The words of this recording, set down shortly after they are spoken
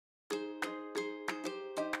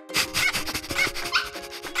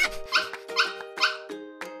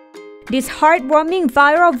This heartwarming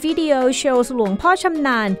viral video shows หลวงพ่อชำน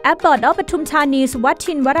าญ Abbot of Pathum Thani's วัด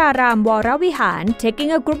ชินวรารามวรวิหาร taking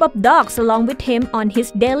a group of dogs along with him on his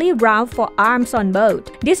daily round for alms on boat.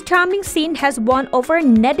 This charming scene has won over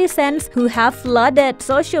netizens who have flooded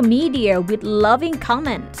social media with loving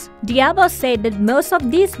comments. The Abbot said that most of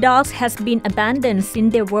these dogs has been abandoned since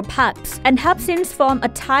they were pups and have since formed a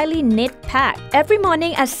tightly knit pack. Every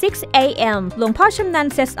morning at 6 a.m., หลวงพ่อชำนาญ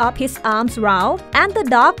sets up his arms round and the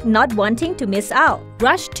dog, not wanting to miss out,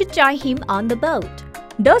 rush to join him on the boat.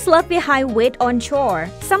 Those left behind wait on shore,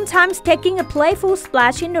 sometimes taking a playful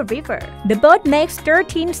splash in the river. The boat makes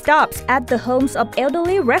 13 stops at the homes of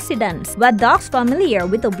elderly residents, where dogs familiar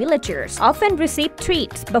with the villagers often receive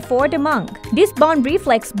treats before the monk. This bond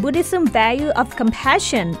reflects Buddhism value of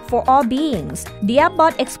compassion for all beings. The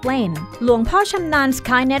Abbot explained, หลวงพ่อชำนาญ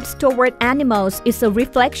kindness toward animals is a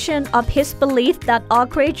reflection of his belief that all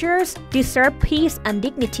creatures deserve peace and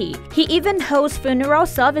dignity. He even holds funeral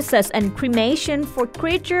services and cremation for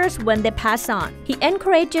creatures when they pass on. He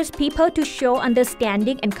encourages people to show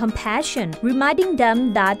understanding and compassion, reminding them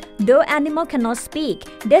that though animals cannot speak,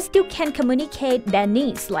 they still can communicate their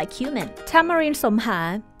needs like humans. Tamarin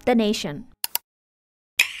Somha, The Nation.